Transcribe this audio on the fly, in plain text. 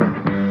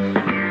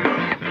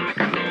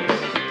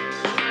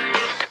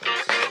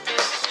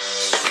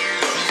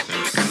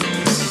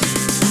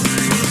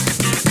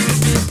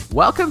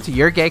Welcome to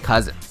Your Gay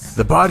Cousins,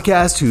 the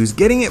podcast who's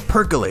getting it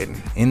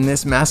percolating in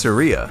this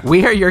masseria.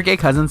 We are Your Gay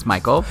Cousins,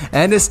 Michael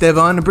and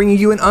Esteban, bringing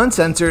you an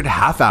uncensored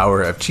half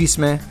hour of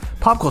chisme,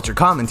 pop culture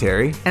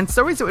commentary, and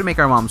stories that would make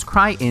our moms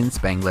cry in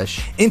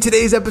Spanglish. In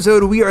today's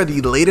episode, we are the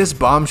latest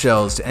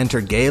bombshells to enter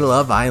Gay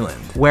Love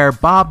Island, where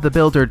Bob the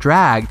Builder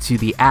dragged to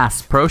the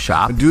ass pro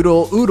shop,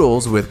 doodle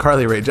oodles with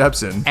Carly Rae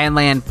Jepsen, and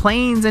land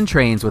planes and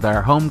trains with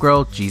our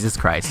homegirl, Jesus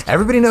Christ.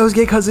 Everybody knows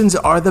Gay Cousins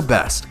are the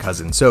best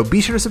cousins, so be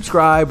sure to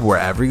subscribe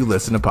wherever you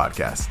listen to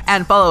podcasts.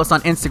 And follow us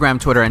on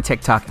Instagram, Twitter, and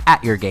TikTok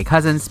at Your Gay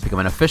Cousins. Become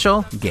an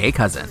official gay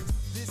cousin.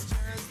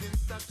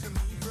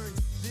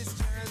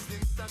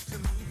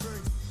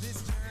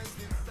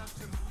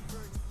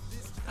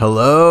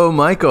 Hello,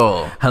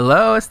 Michael.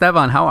 Hello,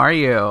 Esteban. How are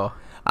you?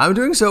 I'm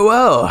doing so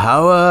well.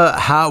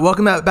 How?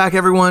 Welcome back,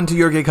 everyone, to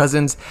Your Gay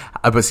Cousins.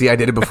 But see, I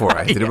did it before.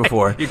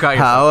 You caught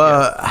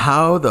yourself.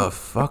 How the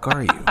fuck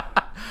are you?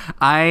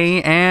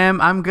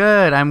 I'm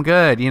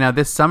good. You know,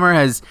 this summer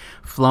has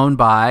flown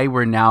by.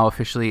 We're now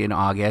officially in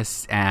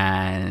August,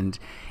 and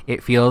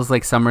it feels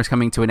like summer's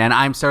coming to an end.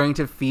 I'm starting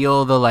to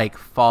feel the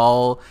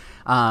fall,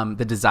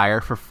 the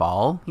desire for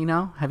fall. You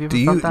know, have you ever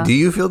felt that? Do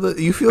you feel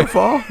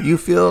fall?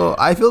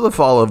 I feel the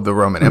fall of the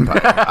Roman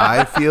Empire.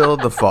 I feel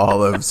the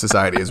fall of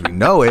society as we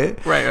know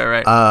it.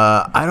 Right.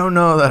 I don't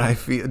know that I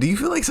feel. Do you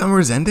feel like summer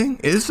is ending?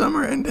 Is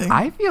summer ending?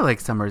 I feel like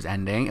summer's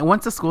ending, and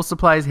once the school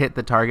supplies hit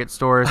the Target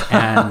stores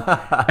and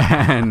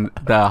and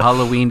the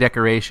Halloween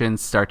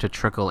decorations start to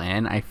trickle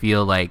in, I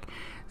feel like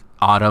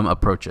autumn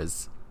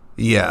approaches.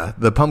 Yeah,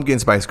 the pumpkin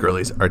spice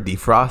girlies are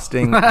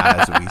defrosting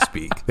as we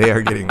speak. They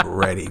are getting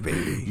ready,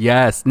 baby.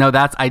 Yes. No,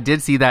 I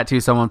did see that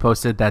too. Someone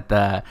posted that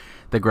the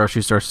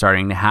grocery store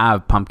starting to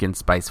have pumpkin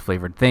spice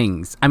flavored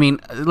things. I mean,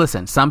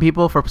 listen,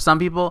 for some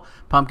people,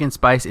 pumpkin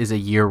spice is a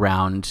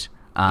year-round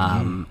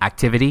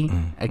activity,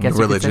 I guess.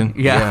 Religion.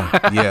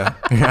 Yeah.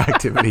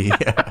 Activity.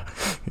 Yeah.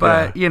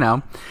 But, you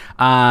know,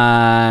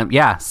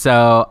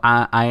 so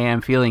I am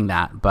feeling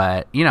that.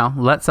 But, you know,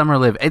 let summer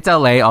live. It's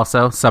LA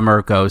also.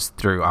 Summer goes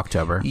through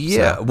October.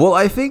 Yeah. So. Well,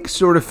 I think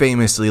sort of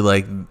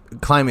famously,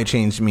 climate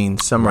change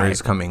means summer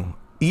is coming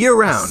year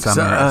round.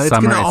 Summer it's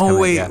gonna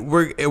always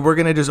coming, yeah. We're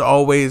gonna just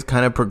always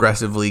kind of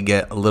progressively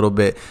get a little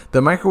bit.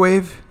 The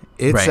microwave,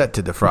 it's set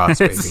to defrost,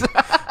 baby.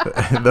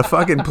 The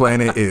fucking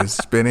planet is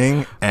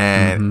spinning,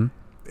 and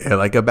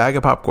like a bag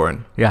of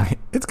popcorn. Yeah,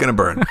 it's gonna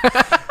burn.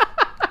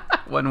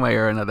 One way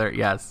or another,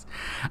 yes.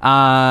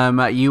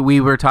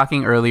 We were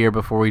talking earlier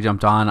before we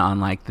jumped on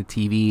like the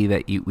TV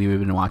that we've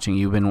been watching.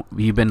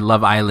 You've been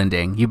Love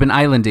Islanding. You've been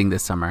islanding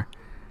this summer.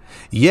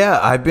 Yeah,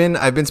 I've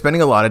been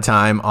spending a lot of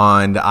time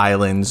on the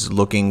islands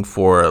looking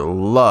for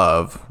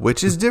love,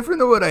 which is different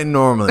than what I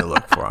normally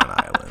look for on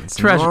islands.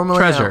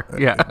 Treasure.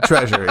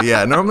 Treasure.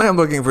 Yeah. Normally I'm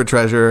looking for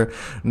treasure.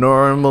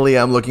 Normally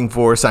I'm looking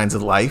for signs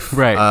of life.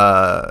 Right.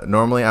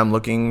 Normally I'm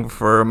looking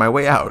for my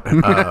way out.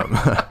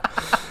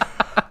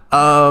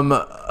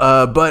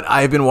 But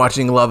I've been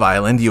watching Love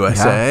Island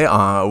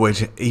USA,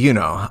 which, you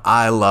know,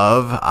 I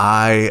love.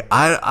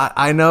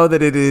 I know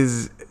that it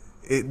is.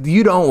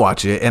 You don't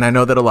watch it, and I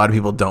know that a lot of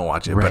people don't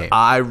watch it, right. But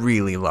I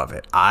really love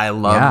it. I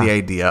love the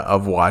idea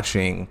of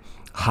watching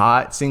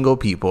hot single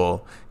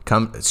people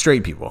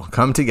straight people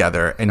come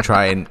together and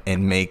try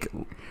and make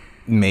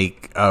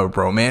a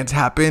romance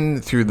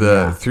happen through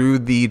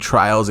the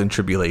trials and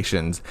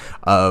tribulations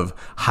of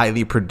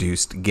highly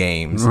produced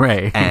games,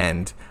 right.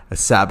 and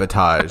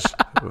sabotage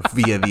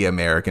via the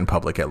American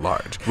public at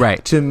large.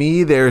 Right. To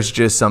me, there's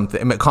just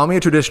something. I mean, call me a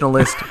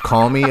traditionalist.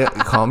 call me a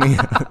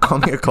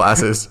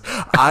classist.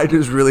 I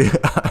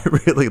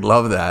really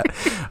love that.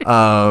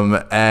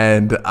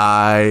 And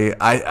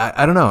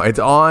I don't know. It's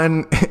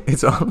on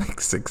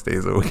like 6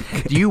 days a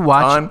week. Do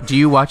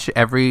you watch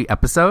every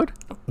episode?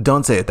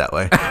 Don't say it that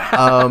way.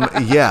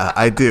 Yeah,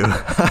 I do.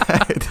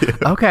 I do.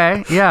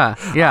 Okay.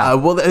 Yeah.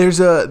 Well, there's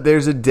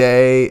a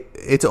day.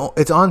 It's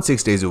on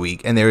 6 days a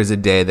week, and there is a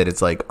day that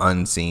it's like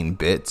unseen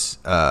bits,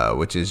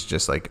 which is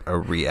just like a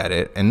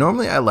re-edit. And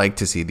normally I like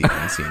to see the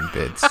unseen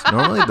bits.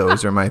 Normally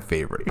those are my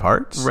favorite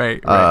parts. Right.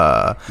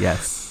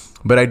 Yes.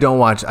 But I don't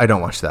watch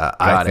that.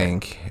 I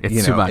think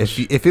it's too much.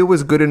 If it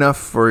was good enough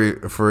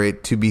for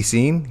it to be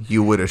seen,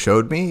 you would have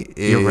showed me.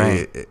 You're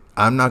right.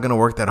 I'm not going to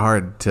work that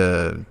hard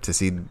to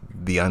see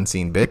the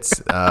unseen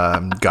bits.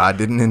 God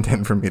didn't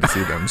intend for me to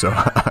see them, so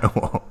I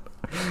won't.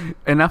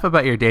 Enough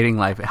about your dating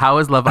life. How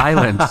is Love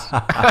Island?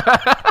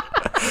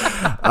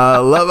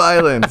 Love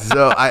Island.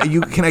 So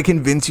can I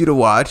convince you to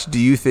watch? Do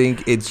you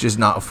think it's just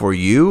not for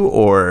you,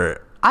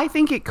 or? I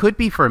think it could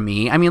be for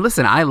me. I mean,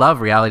 listen, I love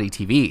reality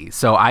TV,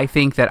 so I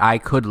think that I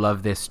could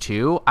love this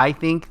too. I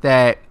think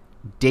that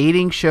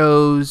dating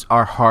shows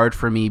are hard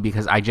for me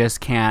because I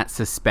just can't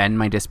suspend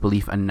my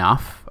disbelief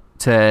enough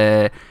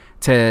to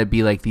to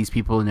be like, these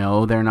people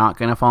know they're not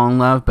going to fall in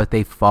love, but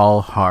they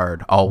fall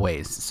hard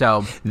always.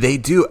 So they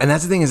do. And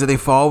that's the thing, is that they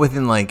fall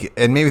within like,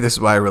 and maybe this is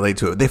why I relate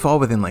to it, they fall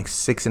within like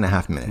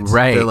 6.5 minutes.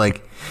 Right. They're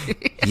like,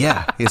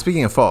 yeah,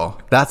 speaking of fall,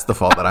 that's the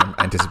fall that I'm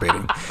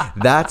anticipating.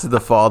 That's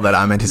the fall that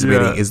I'm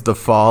anticipating is the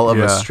fall of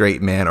a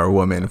straight man or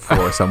woman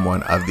for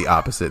someone of the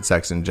opposite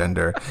sex and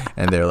gender.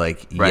 And they're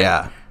like,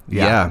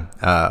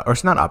 or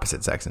it's not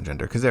opposite sex and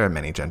gender, because there are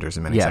many genders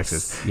and many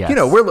sexes. Yes. You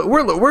know,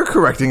 we're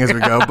correcting as we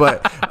go,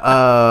 but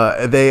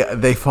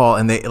they fall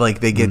and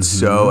they get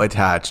so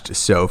attached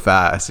so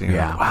fast. And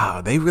you're like,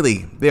 wow, they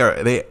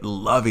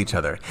love each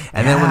other.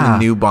 And then when the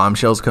new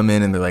bombshells come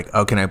in and they're like,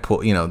 oh, can I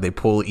pull? You know, they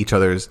pull each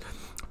other's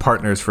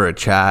partners for a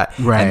chat,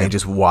 and they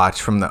just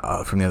watch from the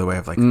other way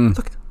of like,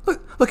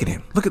 look at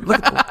him. Look at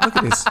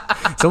this.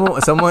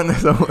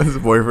 Someone's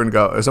boyfriend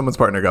someone's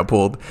partner got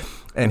pulled,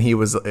 and she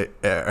was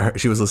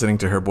listening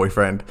to her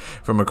boyfriend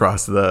from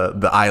across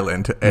the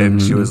island,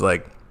 and she was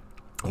like,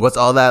 What's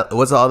all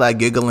that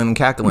giggling and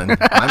cackling?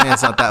 My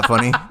man's not that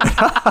funny.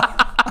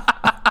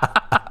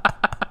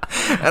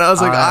 And I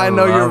was like, I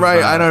know you're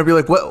right. I know. I'd be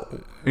like, what?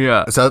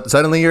 Yeah. So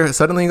suddenly you got a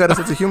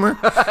sense of humor.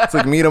 It's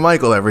like me to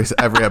Michael every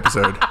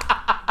episode.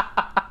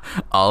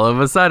 All of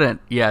a sudden,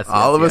 yes.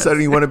 All of a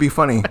sudden, you want to be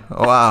funny.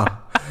 Oh, wow,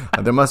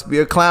 there must be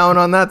a clown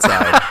on that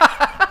side.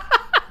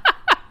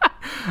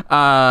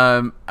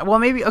 Well,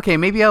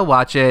 maybe I'll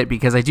watch it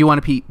because I do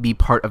want to be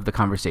part of the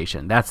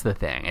conversation. That's the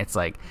thing. It's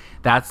like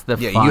that's the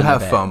fun you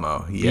have of it.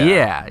 FOMO.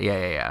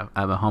 Yeah.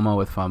 I'm a homo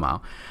with FOMO.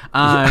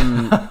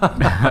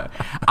 I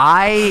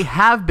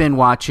have been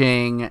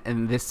watching,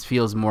 and this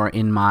feels more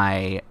in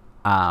my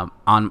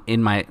on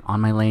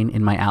my lane,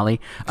 in my alley,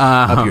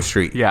 up your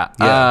street. Yeah.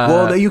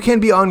 Well, you can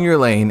be on your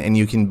lane, and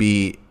you can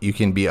be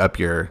up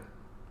your.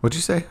 What'd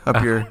you say?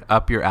 Up your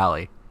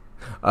alley.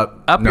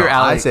 Up your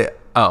alley.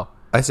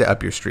 I say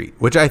up your street,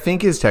 which I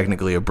think is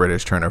technically a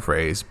British turn of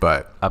phrase,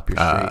 but up your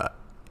street.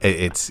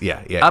 It's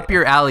Up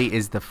your alley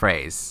is the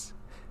phrase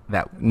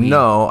that.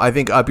 No, I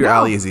think up your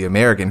alley is the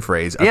American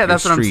phrase. Up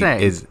that's what I'm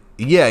saying.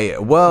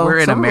 Well, we're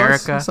in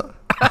America.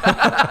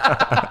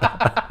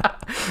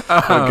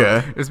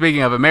 Okay.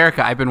 Speaking of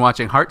America, I've been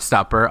watching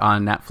Heartstopper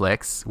on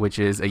Netflix, which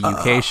is a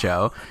UK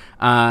show.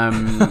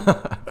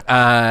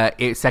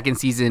 Second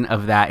season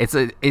of that.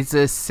 It's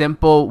a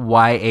simple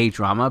YA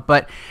drama,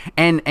 but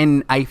and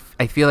I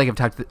feel like I've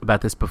talked about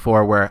this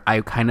before, where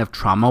I kind of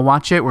trauma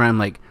watch it, where I'm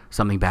like,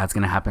 something bad's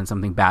gonna happen,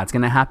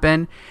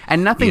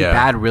 and nothing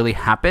bad really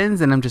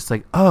happens, and I'm just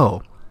like,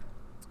 oh,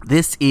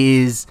 this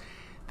is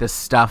the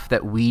stuff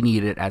that we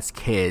needed as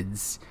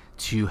kids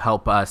to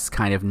help us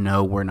kind of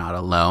know we're not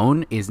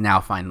alone, is now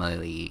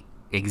finally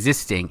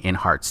existing in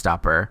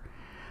Heartstopper.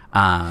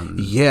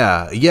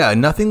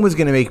 Nothing was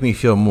going to make me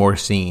feel more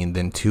seen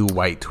than two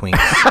white twinks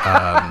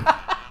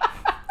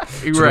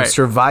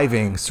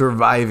surviving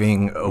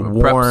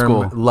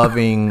warm,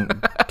 loving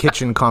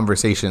kitchen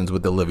conversations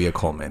with Olivia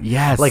Colman.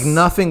 Yes. Like,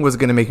 nothing was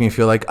going to make me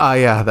feel like, oh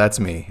yeah, that's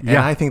me. And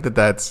I think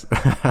that's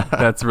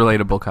that's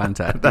relatable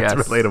content. That's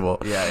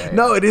relatable. Yeah.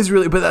 No, it is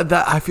really, but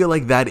that I feel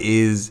like that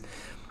is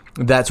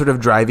that sort of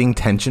driving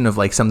tension of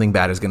like, something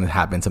bad is going to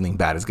happen.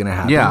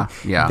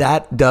 Yeah.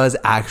 That does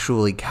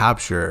actually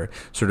capture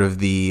sort of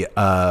the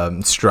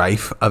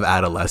strife of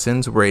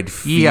adolescence, where it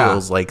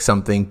feels like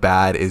something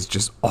bad is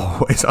just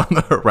always on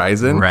the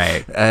horizon.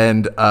 Right.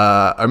 And,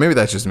 or maybe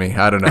that's just me.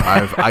 I don't know.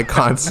 I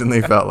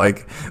constantly felt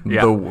like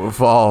the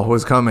fall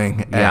was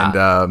coming,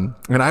 and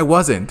I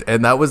wasn't.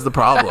 And that was the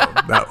problem.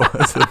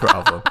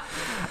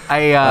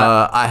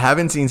 I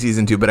haven't seen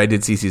season 2, but I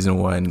did see season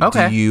 1.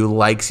 Okay. Do you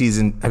like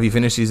have you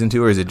finished season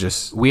 2, or is it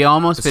just? We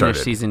almost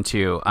finished season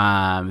 2.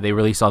 They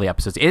released all the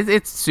episodes.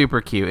 It's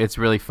super cute. It's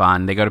really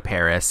fun. They go to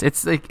Paris.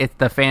 It's the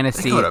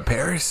fantasy. They go to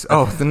Paris?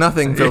 Oh,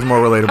 nothing feels more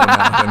relatable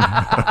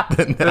now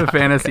than the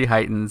fantasy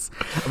heightens.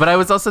 But I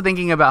was also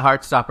thinking about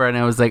Heartstopper, and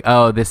I was like,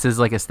 oh, this is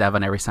like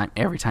Esteban. Every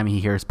time he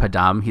hears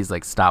Padam, he's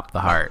like, stop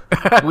the heart.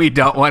 We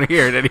don't want to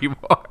hear it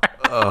anymore.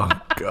 Oh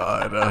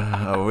God!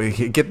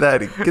 Get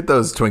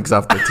those twinks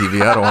off the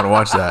TV. I don't want to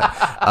watch that.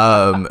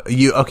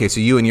 So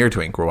you and your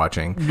twink were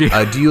watching.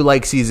 Do you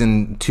like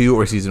season 2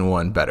 or season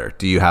 1 better?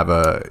 Do you have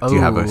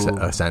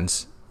a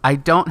sense? I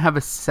don't have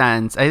a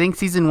sense. I think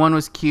season 1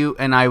 was cute,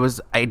 and I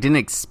didn't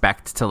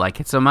expect to like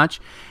it so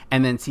much.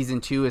 And then season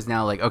 2 is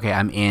now like, okay,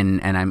 I'm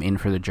in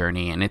for the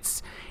journey, and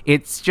it's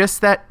just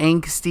that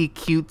angsty,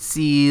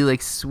 cutesy,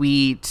 like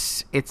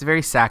sweet. It's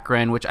very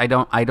saccharine, which I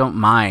don't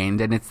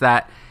mind, and it's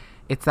that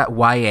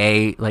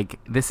YA, like,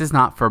 this is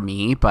not for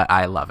me, but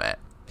I love it.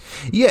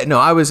 Yeah, no,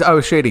 I was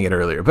shading it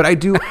earlier, but I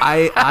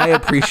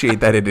appreciate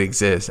that it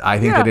exists. I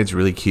think that it's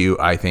really cute.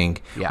 I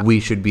think we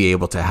should be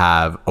able to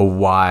have a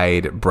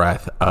wide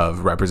breadth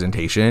of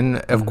representation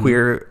of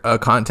queer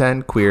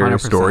content, queer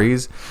 100%.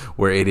 Stories,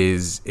 where it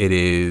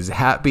is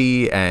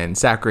happy and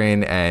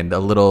saccharine and a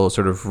little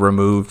sort of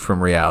removed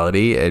from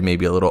reality and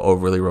maybe a little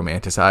overly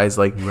romanticized.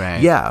 Like,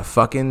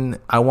 fucking,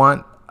 I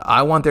want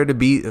I want there to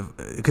be,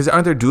 because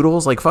aren't there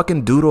doodles? Like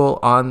fucking doodle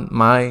on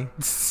my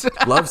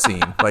love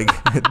scene, like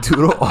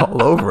doodle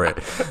all over it.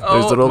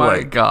 There's little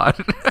God.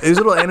 There's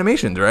little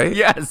animations, right?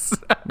 Yes.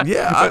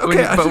 Yeah.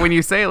 But when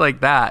you say it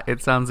like that,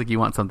 it sounds like you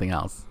want something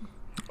else.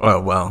 Oh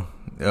well.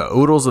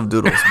 Oodles of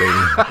doodles, baby.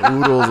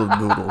 Oodles of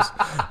doodles.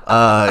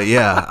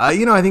 Yeah.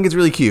 I think it's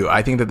really cute.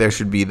 I think that there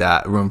should be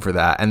that room for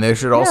that, and there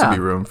should also be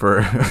room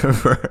for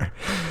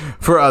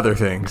for other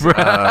things.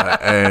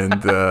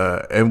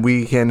 And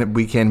we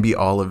can be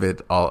all of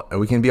it.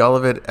 We can be all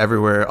of it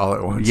everywhere, all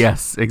at once.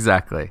 Yes,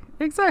 exactly.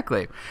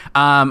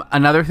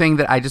 Another thing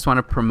that I just want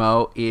to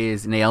promote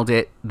is Nailed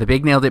It. The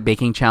Big Nailed It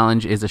Baking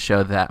Challenge is a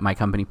show that my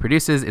company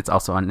produces. It's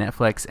also on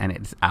Netflix, and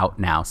it's out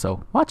now,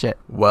 so watch it.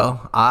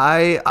 Well,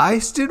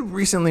 I did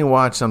recently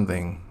watch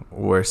something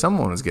where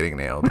someone was getting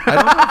nailed. I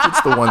don't know if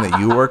it's the one that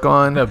you work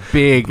on. The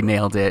Big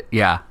Nailed It.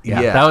 Yeah.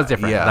 That was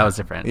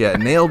different. Yeah,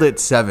 Nailed It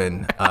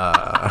 7.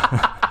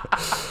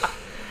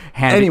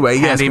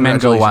 Handyman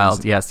Go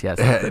Wild. Yes.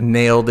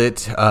 Nailed It,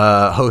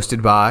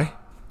 hosted by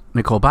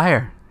Nicole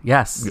Byer.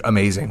 Yes.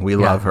 Amazing. We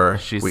love her.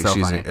 She's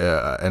funny.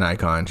 An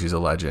icon. She's a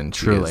legend.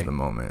 She is the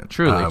moment.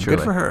 Truly. Good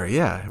for her.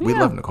 Yeah. We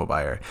love Nicole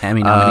Byer.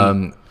 Emmy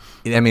nominee.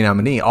 Emmy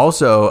nominee.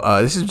 Also,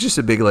 this is just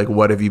a big, like,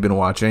 what have you been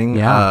watching?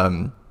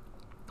 Yeah.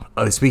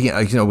 Speaking,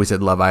 we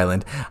said Love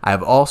Island. I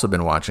have also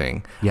been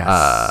watching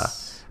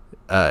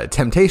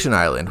Temptation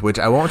Island, which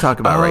I won't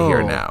talk about right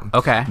here now.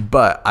 Okay.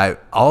 But I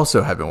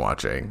also have been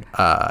watching,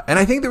 and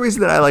I think the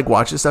reason that I like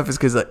watch this stuff is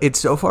because it's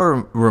so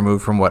far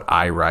removed from what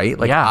I write.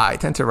 Like I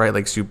tend to write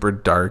like super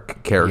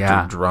dark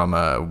character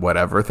drama,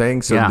 whatever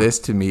thing. So this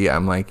to me,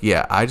 I'm like,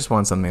 I just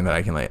want something that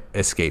I can like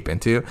escape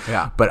into.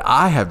 Yeah. But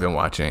I have been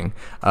watching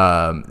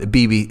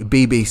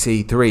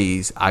BBC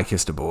Three's I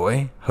Kissed a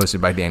Boy, hosted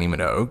by Danny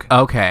Minogue.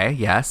 Okay.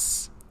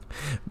 Yes.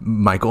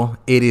 Michael,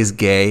 it is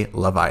gay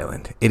Love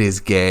Island. It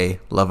is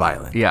gay Love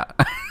Island. Yeah.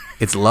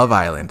 It's Love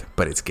Island,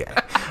 but it's gay.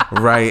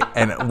 Right?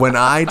 And when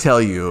I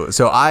tell you,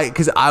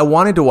 because I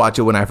wanted to watch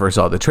it when I first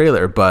saw the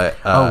trailer, but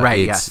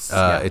it's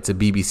a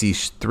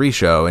BBC Three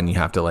show, and you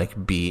have to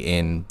like be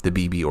in the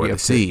BB or the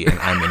C, and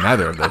I'm in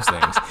neither of those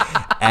things.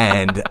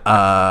 And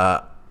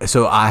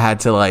so I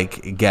had to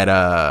like get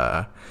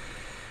a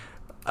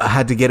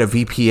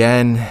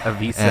VPN, a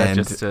visa, and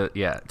just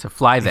to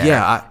fly there.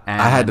 Yeah,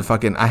 I had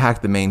to I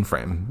hacked the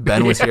mainframe.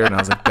 Ben was here, and I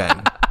was like,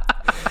 Ben,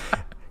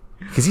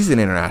 because he's an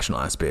international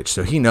ass bitch,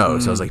 so he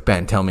knows. So I was like,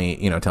 Ben, tell me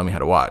how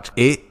to watch.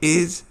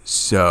 It's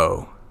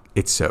so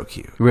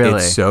cute. Really,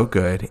 it's so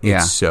good.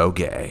 It's so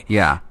gay.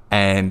 Yeah.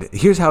 And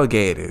here's how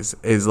gay it is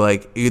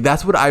like,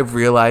 that's what I've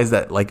realized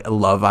that like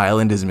Love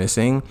Island is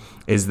missing,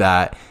 is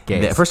that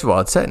first of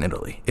all, it's set in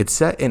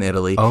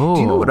Italy. Oh.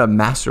 Do you know what a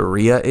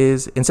masseria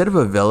is? Instead of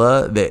a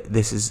villa,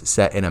 this is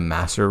set in a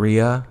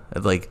masseria.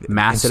 Like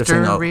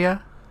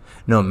masseria?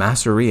 No,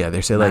 masseria.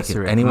 They say like if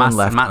anyone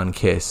left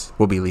unkissed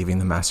will be leaving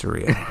the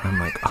masseria. I'm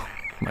like, oh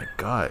my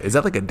God, is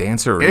that like a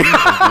dancery?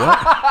 Like, what?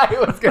 I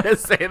was gonna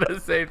say the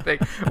same thing.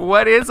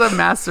 What is a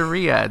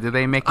masseria? Do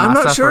they make? I'm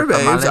not sure,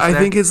 babes. I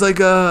think it's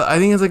like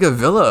a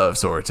villa of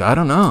sorts. I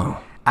don't know.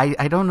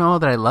 I don't know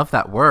that I love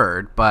that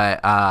word, but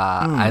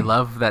I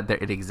love that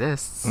it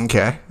exists.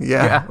 Okay,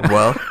 yeah.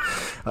 Well,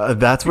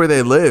 that's where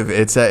they live.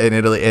 It's in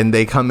Italy, and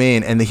they come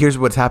in, and here's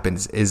what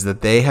happens: is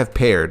that they have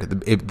paired.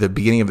 The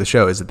beginning of the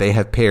show is that they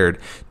have paired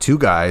two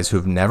guys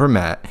who've never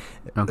met.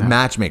 Okay.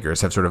 Matchmakers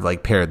have sort of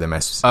like paired them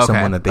as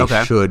someone that they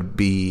should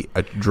be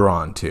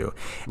drawn to,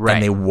 right.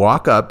 And they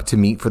walk up to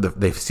meet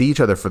they see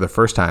each other for the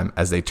first time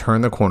as they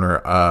turn the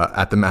corner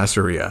at the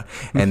masseria,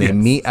 and they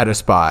meet at a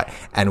spot,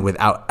 and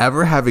without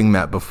ever having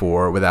met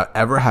before, without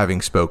ever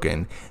having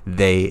spoken,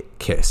 they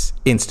kiss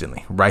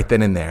instantly, right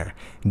then and there,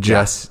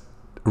 just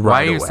right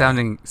Why are you away.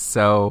 Sounding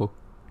so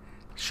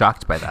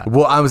shocked by that?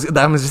 Well, I was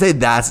going to say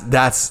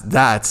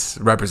that's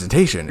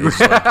representation. It's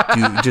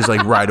like, just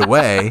like right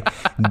away,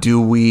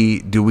 do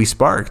we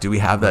spark? Do we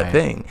have that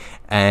thing?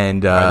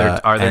 And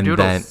are there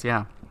doodles?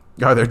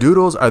 Are there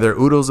doodles? Are there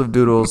oodles of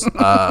doodles?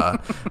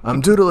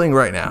 I'm doodling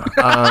right now.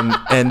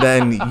 And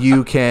then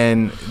you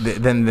can.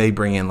 Then they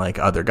bring in like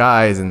other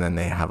guys, and then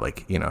they have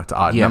like it's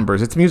odd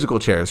numbers. It's musical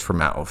chairs for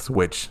mouths,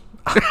 which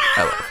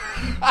I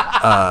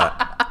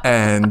love.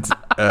 And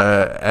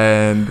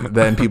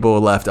then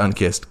people left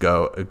unkissed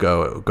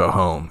go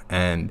home,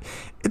 and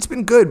it's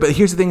been good. But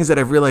here's the thing: is that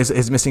I've realized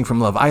is missing from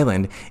Love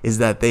Island is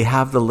that they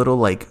have the little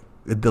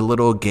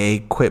gay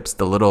quips,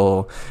 the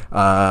little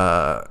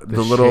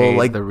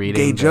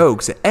gay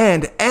jokes,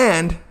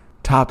 and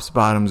tops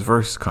bottoms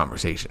verse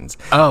conversations.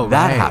 Oh,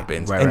 that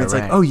happens, and it's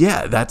like, oh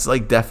yeah, that's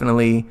like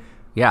definitely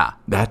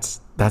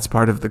that's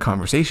part of the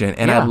conversation,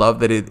 and I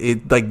love that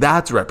it like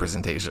that's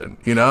representation,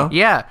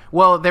 Yeah.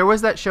 Well, there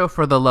was that show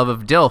For the Love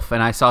of Dilf,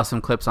 and I saw some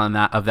clips of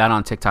that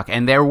on TikTok,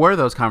 and there were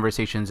those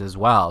conversations as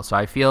well. So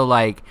I feel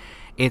like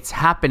it's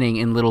happening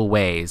in little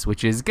ways,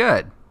 which is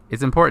good.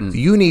 It's important.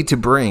 You need to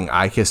bring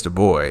I Kissed a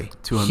Boy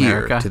to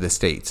here America, to the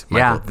States,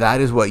 Michael. That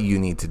is what you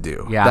need to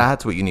do. Yeah.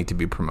 That's what you need to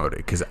be promoted,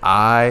 because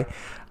I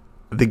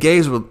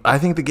I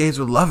think the gays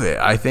would love it.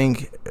 I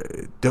think,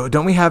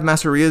 don't we have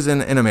Masserias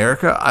in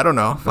America? I don't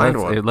know.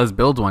 Let's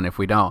build one if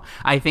we don't.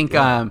 I think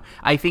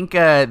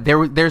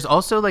there's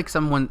also like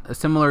a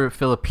similar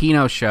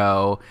Filipino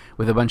show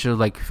with a bunch of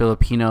like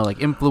Filipino like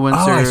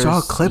influencers. Oh, I saw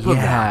a clip of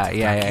that.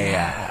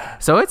 Yeah.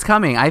 So it's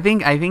coming. I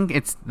think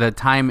it's the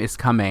time is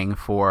coming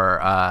for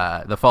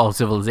the fall of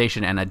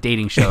civilization and a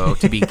dating show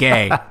to be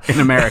gay in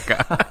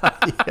America.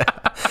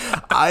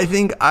 I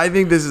think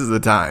this is the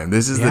time.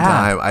 This is the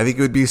time. I think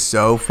it would be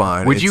so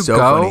fun. Would you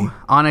go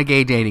on a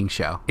gay dating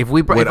show? If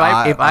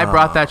I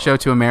brought that show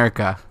to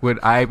America, would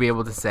I be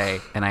able to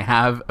say, and I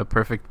have a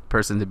perfect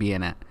person to be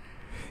in it?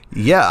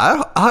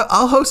 Yeah,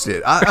 I'll host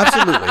it.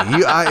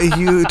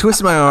 Absolutely. You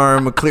twisted my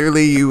arm.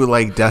 Clearly, you were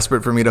like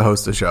desperate for me to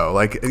host the show.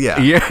 Like, yeah.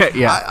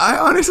 I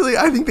honestly,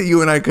 I think that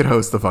you and I could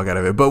host the fuck out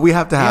of it. But we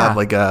have to have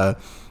like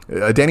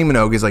Danny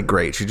Minogue is like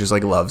great. She just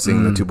like loves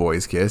seeing the two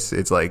boys kiss.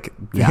 It's like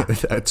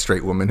that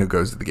straight woman who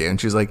goes to the game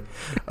and she's like,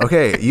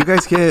 okay, you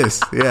guys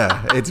kiss.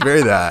 Yeah, it's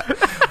very that.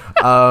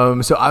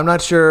 So I'm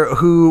not sure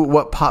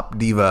what pop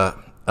diva.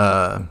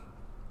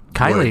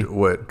 Kylie.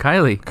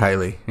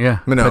 Kylie. Yeah.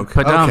 Minogue.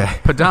 Padam.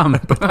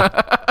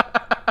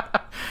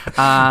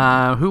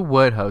 Who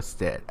would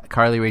host it?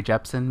 Carly Rae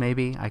Jepsen,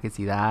 maybe. I could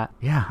see that.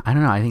 Yeah, I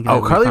don't know. I think.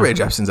 Carly Rae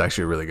Jepsen's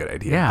actually a really good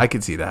idea. Yeah, I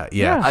could see that.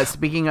 Yeah.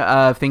 Speaking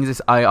of things,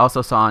 I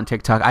also saw on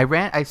TikTok.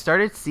 I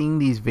started seeing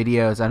these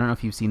videos. I don't know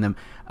if you've seen them.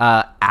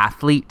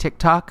 Athlete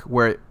TikTok,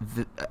 where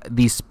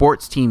these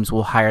sports teams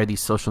will hire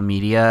these social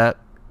media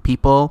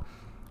people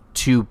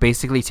to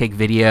basically take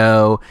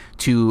video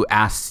to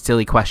ask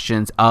silly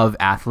questions of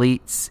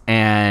athletes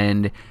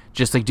and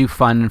just like do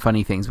fun and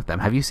funny things with them.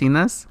 Have you seen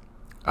this?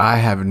 I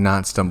have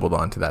not stumbled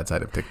onto that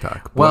side of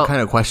TikTok. What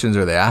kind of questions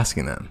are they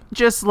asking them?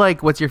 Just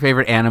like, what's your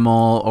favorite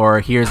animal?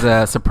 Or here's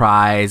a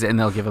surprise, and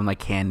they'll give them like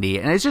candy.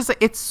 And it's just like,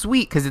 it's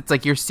sweet because it's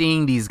like you're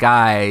seeing these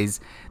guys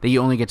that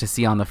you only get to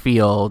see on the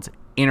field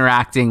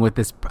interacting with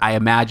this. I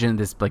imagine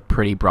this like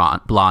pretty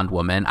blonde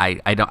woman.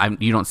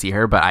 You don't see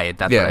her, but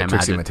that's what I imagine.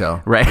 Trixie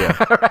Mattel. Right.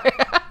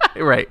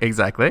 Yeah. right.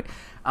 Exactly.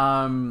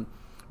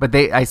 But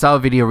I saw a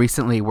video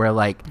recently where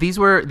like these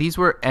were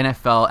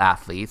NFL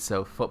athletes,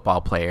 so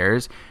football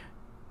players,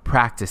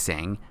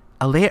 practicing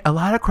a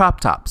lot of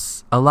crop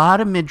tops, a lot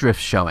of midriff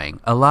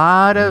showing, a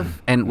lot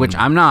of which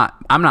I'm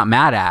not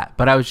mad at,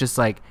 but I was just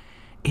like,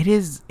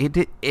 it's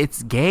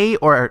gay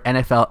or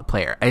NFL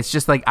player. It's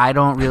just like I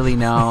don't really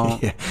know.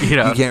 You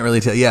can't really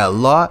tell. Yeah, a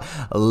lot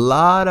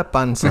of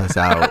panzas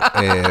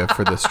out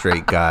for the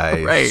straight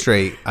guy. Right.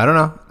 Straight. I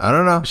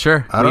don't know.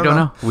 Sure.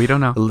 We don't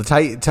know.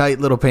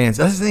 Tight little pants.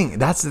 That's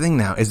the thing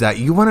now is that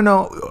you want to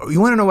know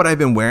what I've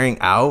been wearing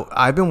out.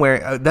 I've been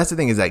wearing. That's the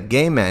thing is that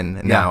gay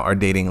men now are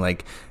dating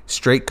like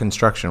straight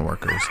construction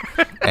workers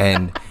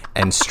and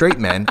straight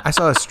men. I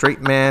saw a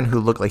straight man who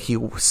looked like he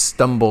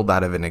stumbled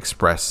out of an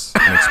express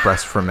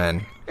for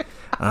men.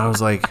 And I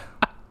was like,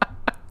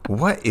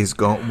 what is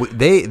going?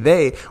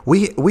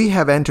 We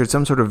have entered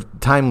some sort of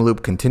time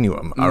loop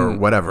continuum or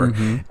whatever,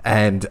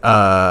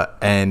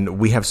 and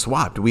we have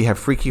swapped. We have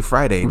Freaky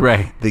Friday.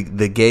 Right.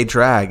 The gay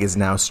drag is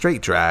now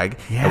straight drag,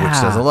 which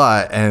says a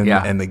lot,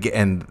 and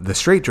the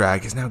straight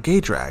drag is now gay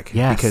drag.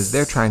 Yes. Because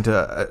they're trying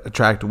to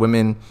attract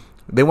women.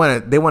 They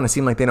want to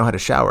seem like they know how to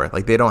shower.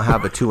 Like they don't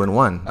have a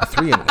 2-in-1, a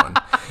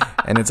 3-in-1.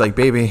 And it's like,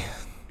 baby,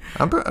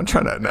 I'm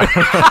trying to.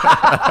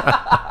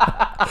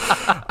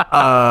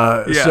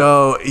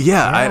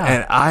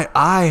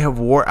 I have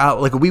wore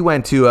out. Like we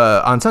went to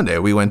on Sunday.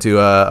 We went to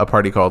a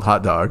party called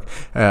Hot Dog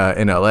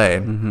in LA.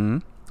 Mm-hmm.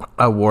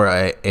 I wore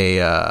well,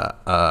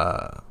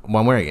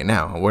 I'm wearing it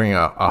now. I'm wearing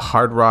a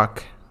Hard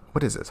Rock.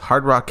 What is this?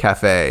 Hard Rock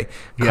Cafe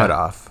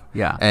cutoff.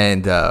 Yeah.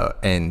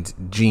 And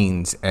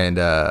jeans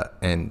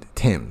and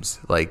Tim's,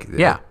 like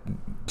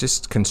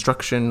just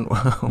construction.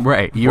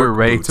 Right. You were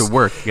ready to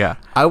work. Yeah.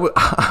 I was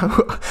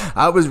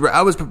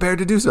prepared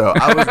to do so.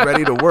 I was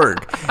ready to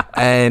work,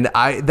 and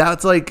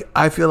that's like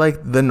I feel like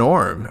the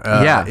norm.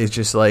 It's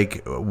just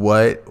like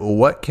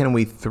what can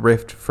we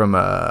thrift from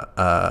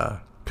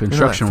a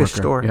construction fish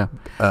worker?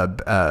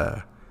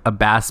 store? A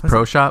Bass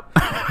Pro Shop?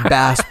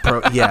 Bass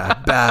Pro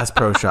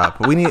Shop.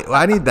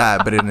 I need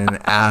that, but in an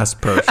ass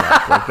pro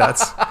shop. Like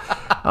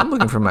I'm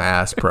looking for my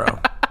ass pro.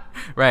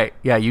 Right.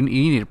 Yeah, you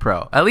need a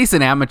pro. At least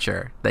an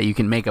amateur that you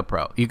can make a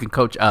pro. You can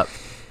coach up.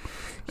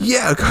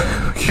 Yeah, you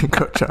can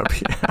coach up.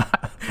 Yeah.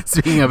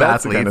 Speaking of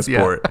that's athletes, the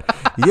kind of sport.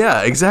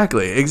 Yeah,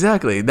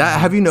 exactly. That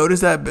have you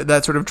noticed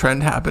that sort of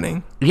trend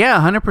happening?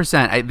 Yeah,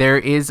 100%. There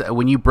is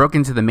when you broke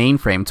into the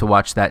mainframe to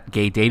watch that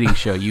gay dating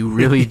show, you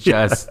really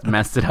just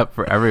messed it up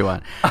for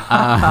everyone.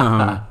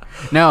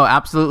 No,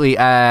 absolutely.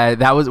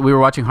 We were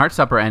watching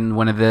Heartstopper, and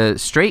one of the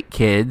straight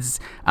kids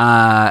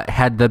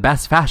had the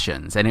best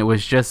fashions, and it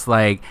was just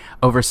like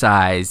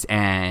oversized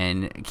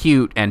and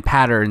cute and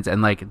patterns,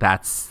 and like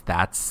that's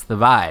the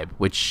vibe.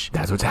 Which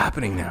that's what's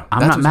happening now. I'm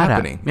that's not what's mad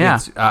happening. At. Yeah,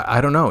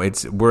 I don't know.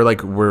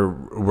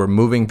 We're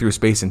moving through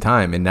space and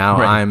time, and now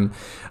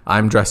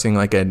I'm dressing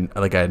like a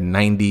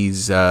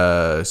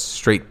 90s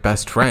straight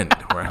best friend.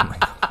 Where I'm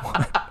like,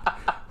 what?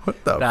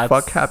 What the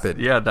fuck happened?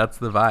 Yeah, that's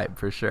the vibe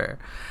for sure.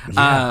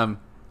 Yeah.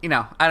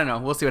 I don't know.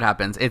 We'll see what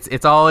happens.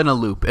 It's all in a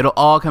loop. It'll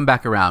all come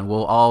back around.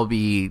 We'll all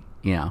be,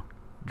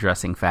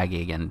 dressing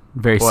faggy again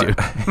very soon.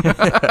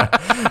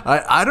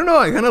 I don't know.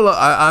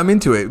 I'm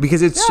into it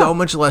because it's so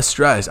much less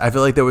stress. I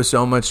feel like there was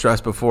so much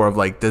stress before of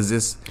like, does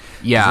this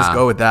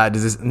go with that?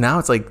 Now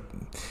it's like,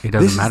 it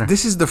doesn't matter.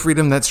 This is the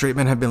freedom that straight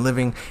men have been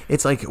living.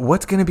 It's like,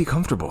 what's going to be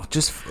comfortable?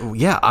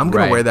 I'm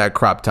going to wear that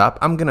crop top.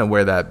 I'm going to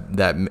wear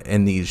that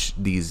and these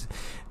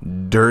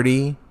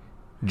dirty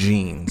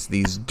jeans,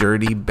 these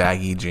dirty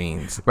baggy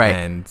jeans, right?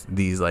 And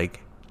these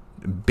like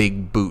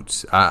big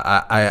boots.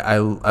 I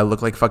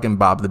look like fucking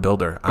Bob the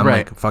Builder. I'm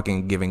like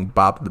fucking giving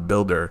Bob the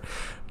Builder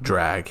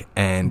drag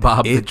and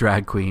Bob the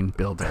drag queen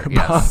builder.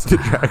 Yes. Bob the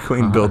drag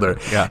queen builder.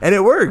 Yeah. And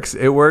it works.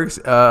 And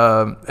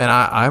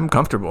I'm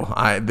comfortable.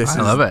 This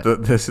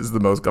is the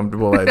most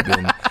comfortable I've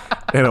been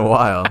in a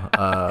while.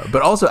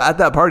 But also at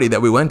that party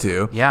that we went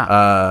to.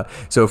 Yeah.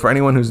 So for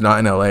anyone who's not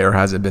in LA or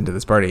hasn't been to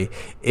this party,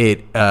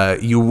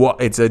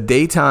 it's a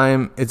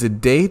daytime.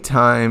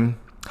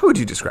 How would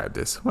you describe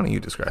this? Why don't you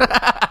describe it?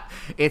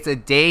 It's a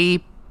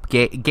gay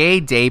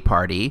day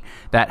party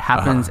that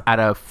happens at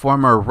a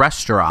former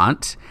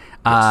restaurant.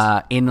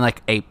 In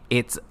like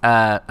it's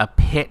a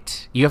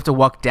pit. You have to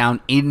walk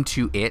down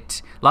into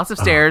it. Lots of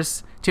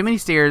stairs. Too many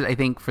stairs, I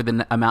think, for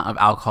the amount of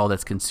alcohol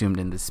that's consumed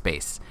in this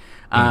space.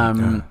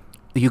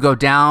 You go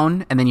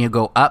down and then you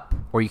go up,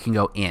 or you can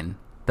go in.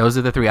 Those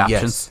are the three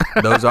options.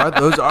 Yes. Those are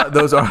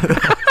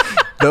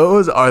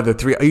those are the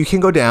three. You can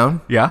go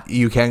down. Yeah.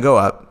 You can go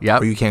up. Yeah.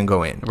 Or you can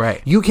go in.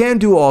 Right. You can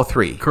do all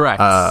three. Correct.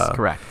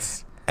 Correct.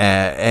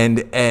 And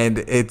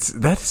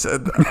that's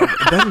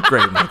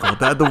great,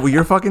 Michael.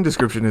 Your fucking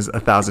description is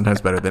 1,000 times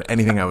better than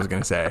anything I was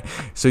going to say.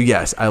 So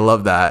yes, I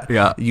love that.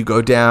 Yeah. You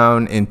go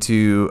down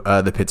into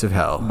the pits of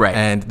hell. Right.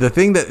 And the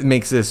thing that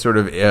makes this sort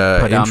of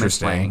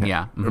interesting. Playing,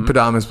 yeah. Mm-hmm.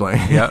 Padam is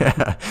playing. Yep.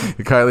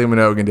 Kylie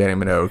Minogue and Danny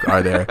Minogue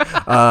are there.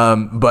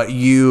 But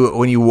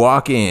when you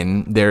walk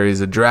in, there is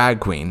a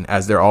drag queen,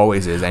 as there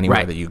always is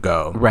anywhere that you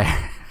go.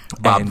 Right.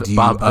 Bob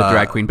the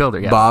drag queen builder.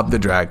 Yes. Bob the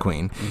drag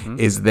queen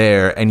is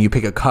there, and you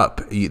pick a cup.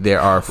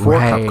 There are 4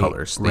 cup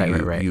colors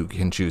that you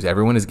can choose.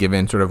 Everyone is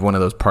given sort of one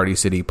of those Party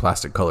City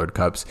plastic colored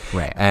cups,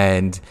 right?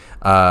 And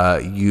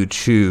you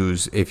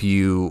choose if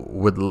you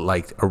would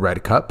like a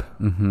red cup,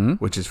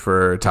 which is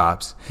for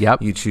tops.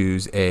 Yep. You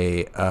choose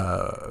a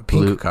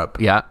pink cup.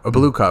 Yeah. A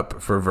blue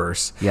cup for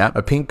verse. Yeah.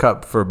 A pink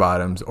cup for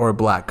bottoms, or a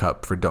black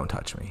cup for don't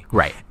touch me.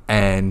 Right.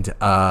 And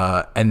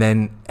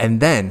then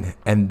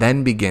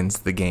begins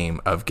the game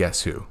of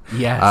Guess Who.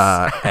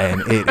 Yes.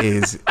 And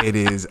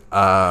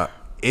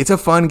it's a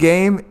fun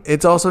game.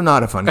 It's also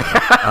not a fun game.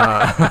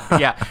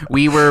 Yeah,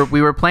 we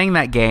were playing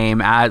that game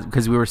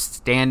because we were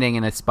standing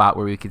in a spot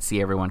where we could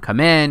see everyone come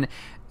in.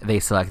 They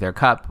select their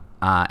cup,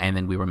 and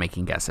then we were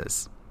making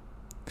guesses.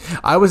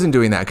 I wasn't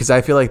doing that because I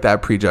feel like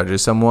that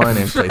prejudges someone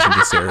and plays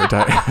into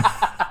stereotype.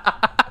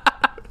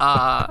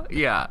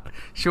 Yeah,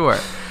 sure.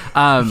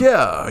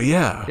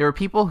 Yeah. There were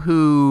people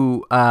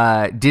who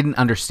didn't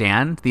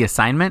understand the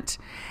assignment,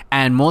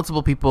 and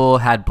multiple people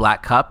had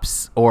black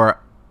cups or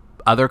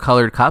other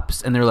colored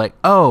cups, and they're like,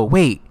 "Oh,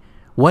 wait,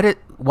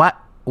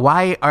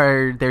 why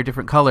are there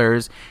different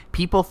colors?"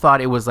 People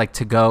thought it was like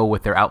to go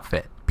with their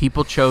outfit.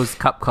 People chose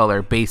cup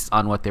color based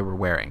on what they were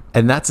wearing,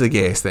 and that's the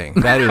gayest thing.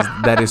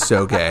 That is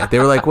so gay. They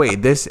were like,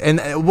 "Wait, this," and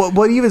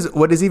what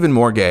is even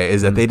more gay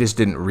is that they just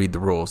didn't read the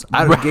rules.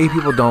 Gay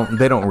people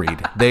don't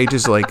read. They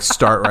just like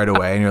start right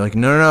away, and you're like,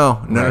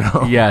 no.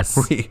 Yes,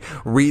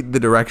 read the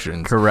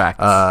directions.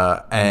 Correct.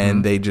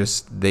 And they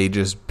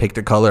just picked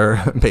a color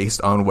based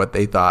on what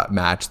they thought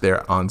matched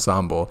their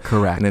ensemble.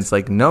 Correct. And it's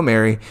like, no,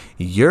 Mary,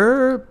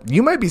 you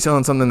might be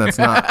selling something that's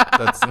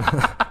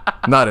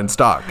not in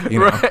stock. You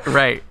know?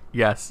 Right.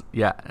 Yes,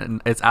 yeah,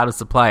 and it's out of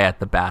supply at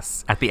the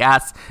ass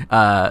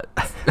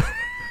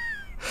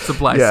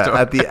supply store.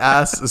 At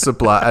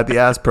the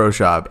ass pro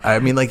shop. I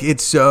mean, like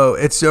it's so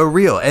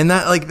real, and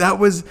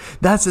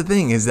that's the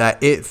thing is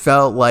that it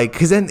felt like,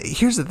 because then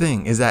here's the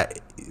thing is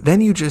that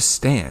then you just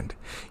stand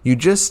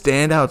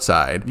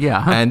outside,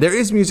 and there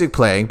is music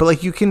playing, but like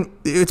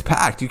it's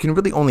packed. You can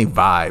really only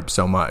vibe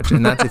so much,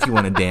 and that's if you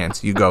want to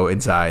dance. You go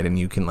inside and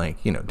you can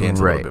dance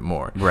a little bit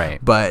more,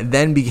 right? But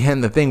then began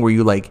the thing where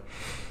you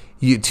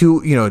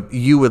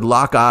would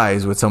lock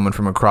eyes with someone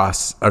from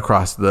across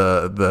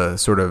the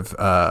sort of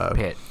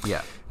pit,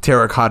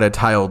 terracotta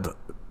tiled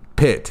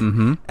pit,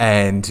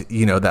 and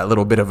that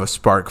little bit of a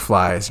spark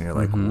flies, and you're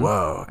like,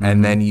 whoa,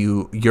 and then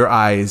your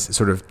eyes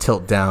sort of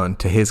tilt down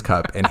to his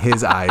cup, and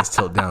his eyes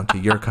tilt down to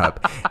your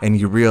cup, and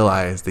you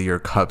realize that your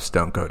cups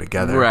don't go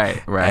together,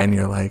 right, and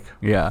you're like,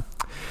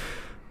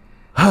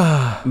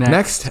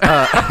 next.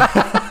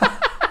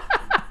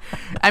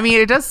 I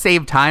mean, it does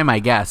save time, I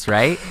guess,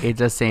 right? It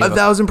does save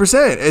 1,000%.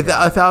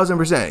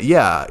 1,000%.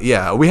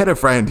 Yeah. We had a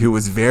friend who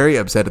was very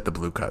upset at the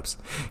blue cups.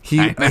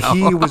 He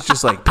was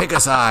just like, pick a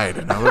side,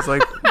 and I was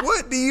like,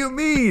 what do you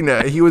mean?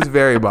 He was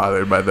very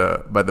bothered by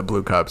the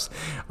blue cups.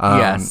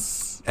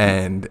 Yes.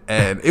 and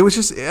it was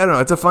just, I don't know,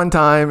 it's a fun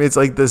time. It's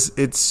like this,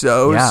 it's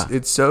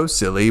so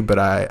silly, but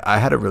I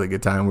had a really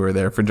good time. We were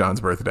there for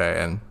John's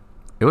birthday, and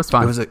it was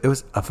fun. It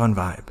was a fun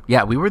vibe.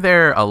 Yeah, we were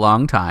there a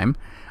long time.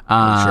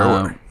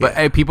 Sure were.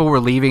 But people were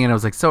leaving, and I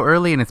was like, so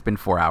early, and it's been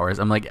 4 hours.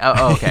 I'm like,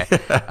 oh okay.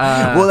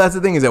 Well, that's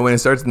the thing, is that when it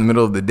starts in the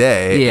middle of the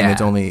day, and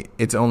it's only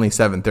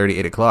 7:30,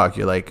 8 o'clock,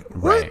 you're like,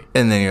 what? Right.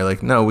 And then you're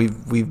like, no,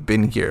 we've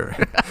been here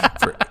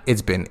for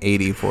it's been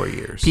 84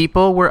 years.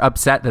 People were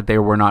upset that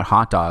there were not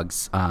hot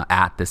dogs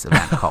at this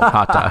event called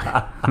Hot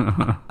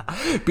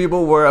Dog.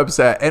 People were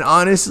upset, and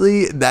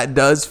honestly, that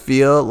does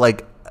feel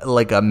like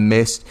a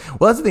missed.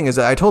 Well, that's the thing, is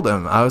that I told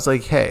them, I was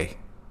like, hey,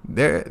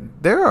 there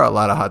are a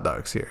lot of hot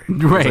dogs here.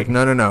 Right. Like,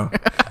 no.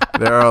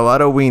 There are a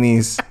lot of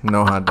weenies,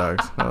 no hot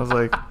dogs. I was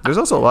like, there's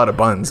also a lot of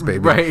buns, baby.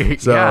 Right.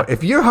 So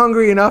if you're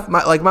hungry enough,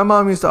 my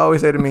mom used to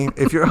always say to me,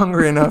 if you're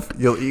hungry enough,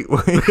 you'll eat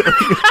what there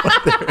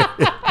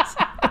is.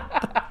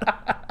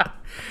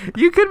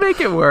 You could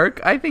make it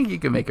work. I think you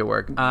can make it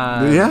work.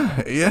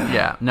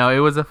 Yeah. No, it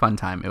was a fun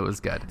time. It was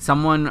good.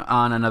 Someone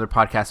on another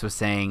podcast was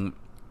saying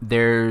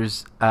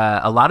there's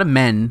a lot of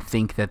men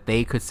think that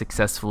they could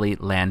successfully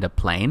land a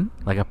plane,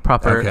 like a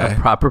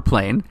proper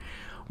plane.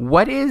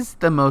 What is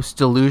the most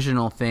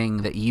delusional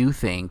thing that you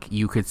think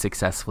you could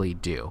successfully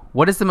do?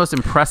 What is the most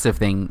impressive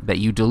thing that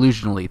you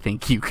delusionally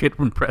think you could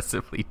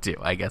impressively do?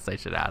 I guess I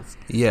should ask.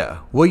 Yeah.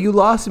 Well, you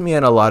lost me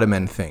at a lot of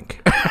men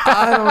think.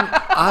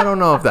 I don't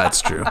know if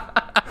that's true.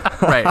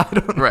 Right.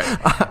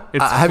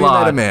 Have you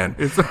met a man?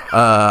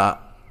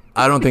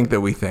 I don't think that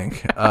we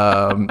think.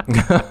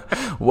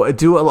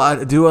 Do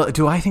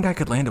I think I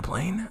could land a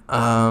plane?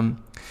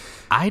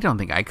 I don't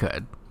think I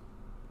could.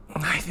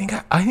 I think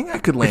I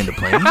could land a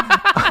plane.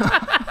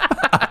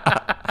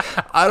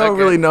 I don't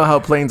really know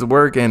how planes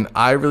work, and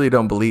I really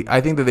don't believe.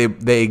 I think that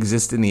they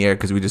exist in the air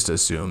because we just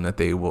assume that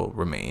they will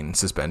remain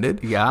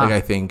suspended. Yeah. Like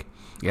I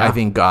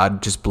think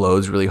God just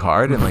blows really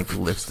hard and like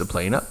lifts the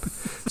plane up.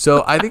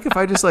 So I think if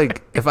I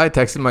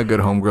texted my good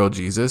homegirl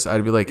Jesus,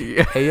 I'd be like,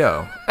 hey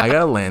yo, I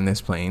gotta land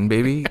this plane,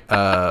 baby.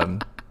 You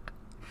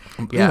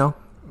know,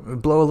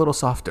 blow a little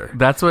softer.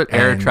 That's what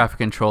air traffic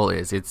control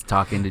is. It's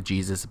talking to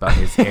Jesus about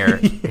his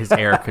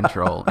air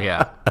control.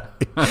 Yeah.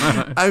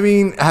 I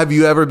mean, have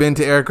you ever been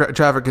to air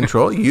traffic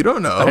control? You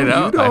don't know.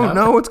 You don't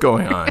know what's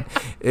going on.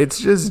 It's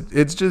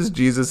just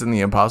Jesus and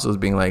the apostles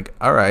being like,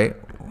 all right,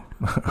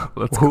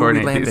 let's who are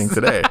we landing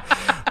today?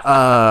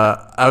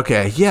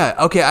 Okay. Yeah.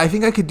 Okay. I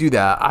think I could do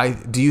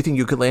that. Do you think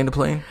you could land a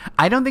plane?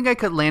 I don't think I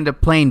could land a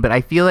plane, but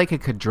I feel like I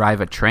could drive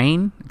a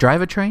train.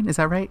 Drive a train? Is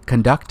that right?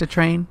 Conduct a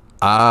train?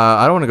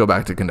 I don't want to go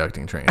back to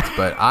conducting trains,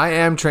 but I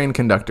am train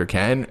conductor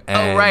Ken.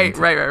 And right.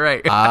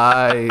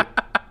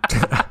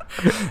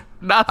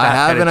 Not that I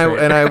have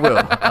and I will.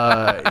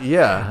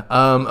 Yeah.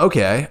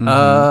 Okay.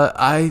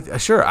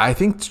 Mm-hmm. I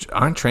think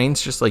aren't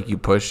trains just like you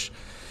push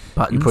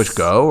buttons? You push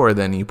go or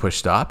then you push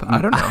stop?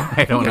 I don't know.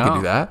 I could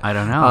do that. I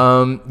don't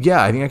know.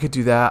 Yeah, I think I could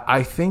do that.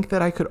 I think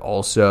that I could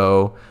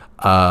also.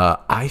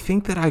 I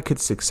think that I could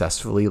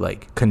successfully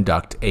like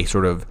conduct a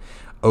sort of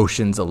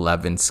Ocean's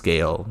 11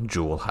 scale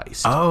jewel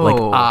heist. Oh.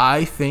 Like,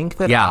 I think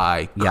that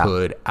I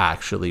could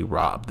actually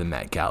rob the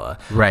Met Gala.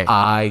 Right.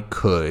 I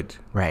could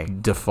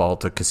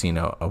default a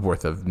casino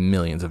worth of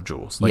millions of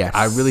jewels. Like, yes.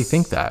 I really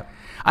think that.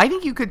 I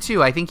think you could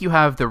too. I think you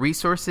have the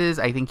resources.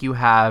 I think you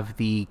have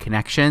the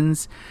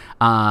connections.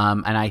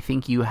 And I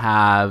think you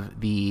have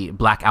the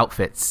black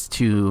outfits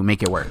to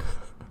make it work.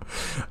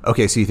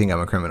 Okay, so you think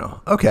I'm a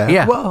criminal. Okay.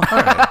 Yeah. Well, all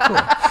right,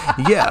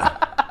 cool.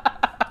 Yeah.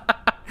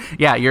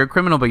 Yeah, you're a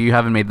criminal, but you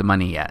haven't made the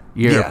money yet.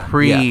 You're a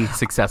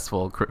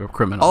pre-successful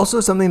criminal. Also,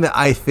 something that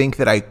I think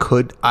that I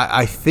could,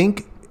 I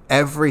think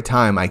every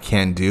time I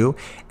can do,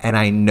 and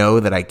I know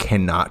that I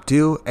cannot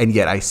do, and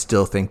yet I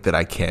still think that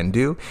I can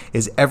do,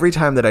 is every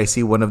time that I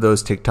see one of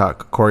those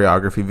TikTok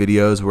choreography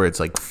videos where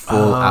it's like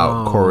full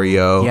out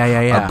choreo,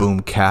 a boom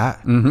cat,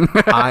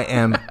 I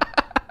am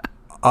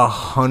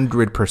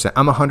 100%,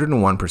 I'm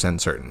 101%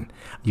 certain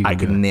I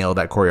could nail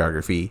that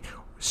choreography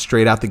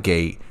straight out the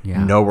gate,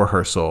 no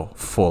rehearsal,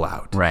 full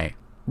out. Right.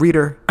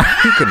 Reader,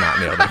 he could not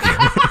nail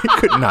that. He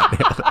could not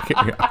nail that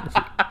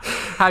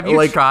choreography. Have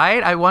you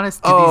tried? I want to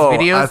do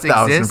these videos.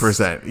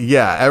 1,000%.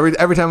 Yeah.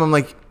 Every time I'm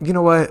like, you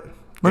know what?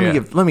 Let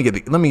me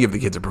give the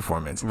kids a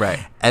performance.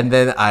 Right. And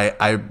then I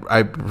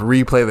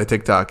replay the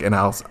TikTok and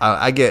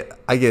I get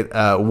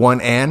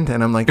one and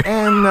I'm like,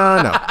 and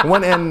no,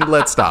 one and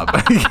let's stop.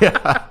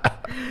 Yeah.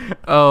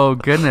 Oh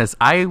goodness,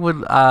 I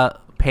would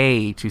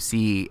pay to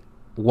see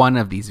one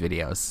of these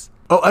videos.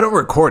 Oh, I don't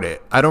record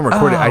it. I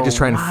just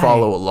try and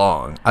follow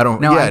along. I don't.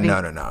 No,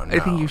 no. I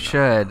think you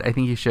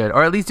should.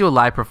 Or at least do a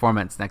live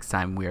performance next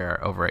time we're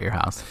over at your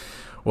house.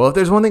 Well, if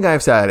there's one thing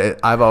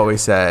I've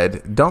always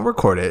said, don't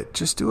record it.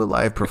 Just do a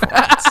live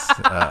performance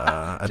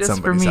at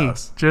somebody's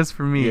house. Just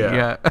for me.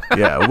 Yeah.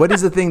 Yeah. What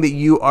is the thing that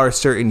you are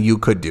certain you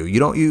could do?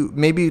 You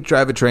maybe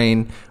drive a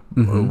train.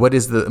 Mm-hmm. What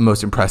is the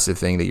most impressive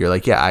thing that you're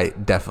like, yeah, I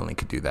definitely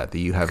could do that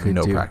you have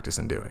no practice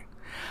in doing?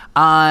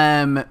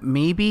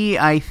 Maybe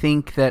I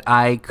think that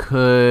I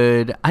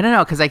could. I don't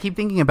know, because I keep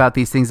thinking about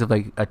these things of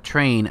like a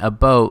train, a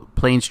boat,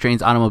 planes,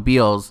 trains,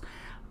 automobiles.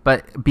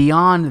 But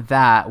beyond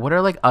that, what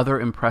are like other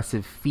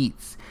impressive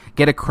feats?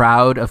 Get a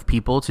crowd of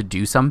people to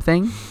do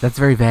something? That's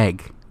very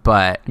vague.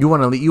 But you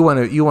want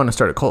to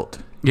start a cult?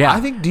 Yeah.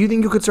 Do you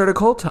think you could start a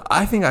cult?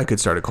 I think I could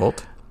start a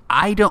cult.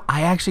 I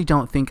actually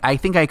don't think. I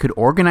think I could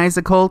organize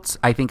a cult.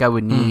 I think I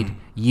would need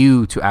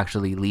you to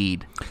actually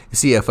lead.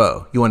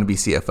 CFO. You want to be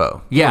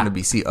CFO. You want to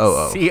be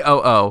COO.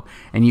 COO.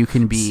 And you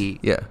can be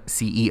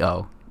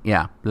CEO.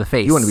 Yeah. The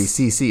face. You want to be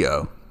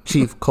CCO.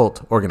 Chief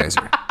Cult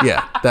Organizer.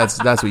 Yeah, that's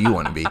what you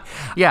want to be.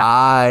 Yeah.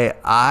 I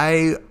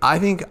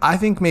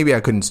think maybe I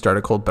couldn't start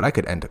a cult, but I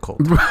could end a cult.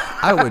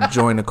 I would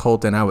join a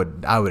cult and I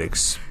would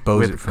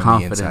expose it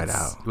from the inside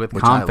out. Which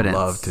confidence. I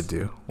love to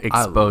do.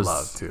 Expose. I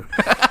love to.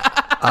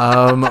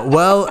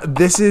 Well,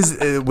 this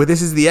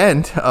is the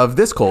end of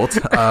this cult,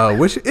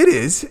 which it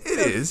is.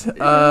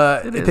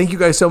 Thank you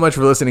guys so much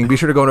for listening. Be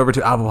sure to go on over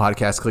to Apple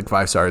Podcasts, click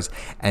 5 stars,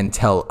 and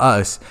tell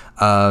us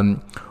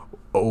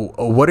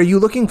what are you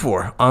looking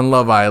for on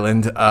Love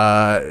Island?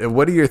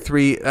 What are your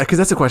 3? Because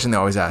that's a question they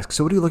always ask.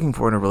 So, what are you looking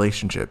for in a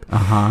relationship?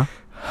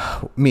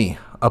 Me,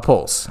 a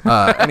pulse.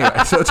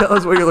 Anyway, so tell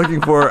us what you're looking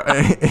for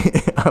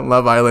on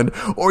Love Island,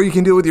 or you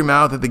can do it with your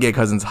mouth at the Gay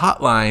Cousins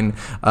hotline,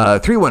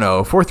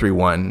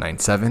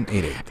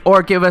 310-431-9788.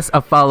 Or give us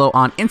a follow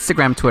on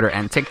Instagram, Twitter,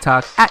 and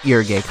TikTok at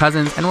Your Gay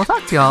Cousins, and we'll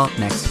talk to y'all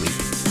next week.